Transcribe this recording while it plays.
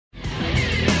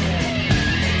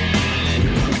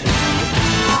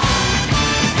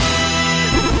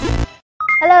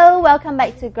welcome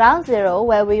back to Ground Zero,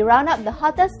 where we round up the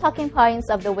hottest talking points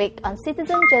of the week on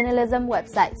citizen journalism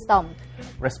website Stomp.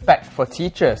 Respect for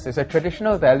teachers is a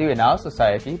traditional value in our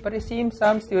society, but it seems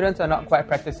some students are not quite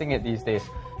practicing it these days.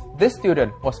 This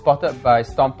student was spotted by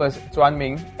Stompers Chuan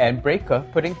Ming and Breaker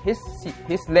putting his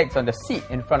legs on the seat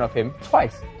in front of him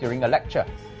twice during a lecture.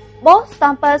 Both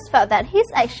Stompers felt that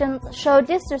his actions showed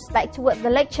disrespect toward the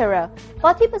lecturer.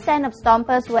 40% of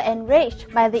Stompers were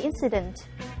enraged by the incident.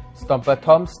 Stomper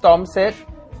Tom Storm said,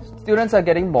 "Students are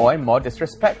getting more and more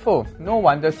disrespectful. No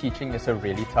wonder teaching is a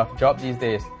really tough job these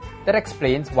days. That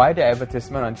explains why the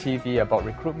advertisement on TV about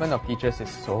recruitment of teachers is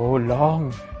so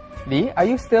long." Lee, are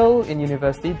you still in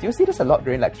university? Do you see this a lot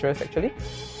during lectures actually?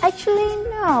 Actually,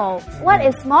 no. What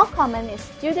is more common is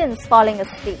students falling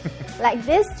asleep, like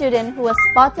this student who was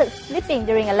spotted sleeping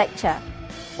during a lecture.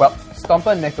 Well,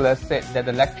 Stomper Nicholas said that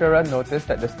the lecturer noticed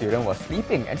that the student was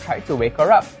sleeping and tried to wake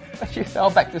her up, but she fell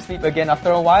back to sleep again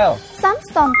after a while. Some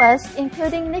Stompers,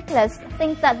 including Nicholas,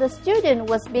 think that the student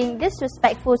was being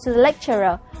disrespectful to the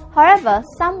lecturer. However,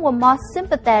 some were more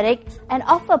sympathetic and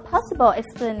offer possible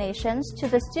explanations to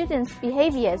the students'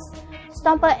 behaviors.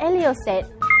 Stomper Elio said,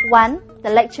 1. The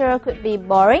lecturer could be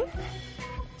boring.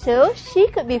 2. She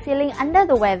could be feeling under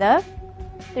the weather.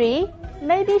 3.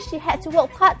 Maybe she had to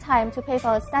work part-time to pay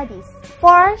for her studies.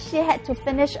 4. She had to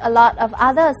finish a lot of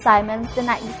other assignments the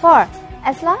night before.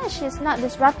 As long as she's not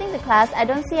disrupting the class, I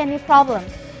don't see any problem.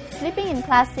 Sleeping in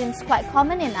class seems quite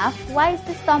common enough. Why is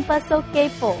the Stomper so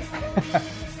capable?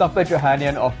 Stomper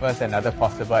Johanian offers another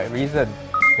possible reason.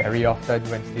 Very often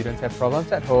when students have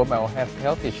problems at home or have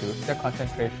health issues, their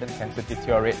concentration tends to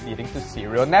deteriorate, leading to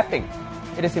serial napping.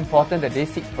 It is important that they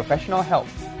seek professional help.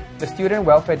 The Student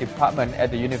Welfare Department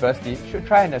at the university should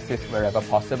try and assist wherever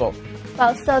possible.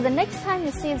 Well, so the next time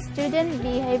you see a student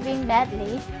behaving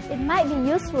badly, it might be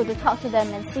useful to talk to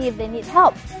them and see if they need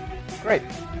help. Great.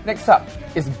 Next up,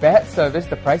 is bad service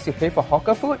the price you pay for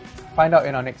hawker food? Find out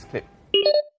in our next clip.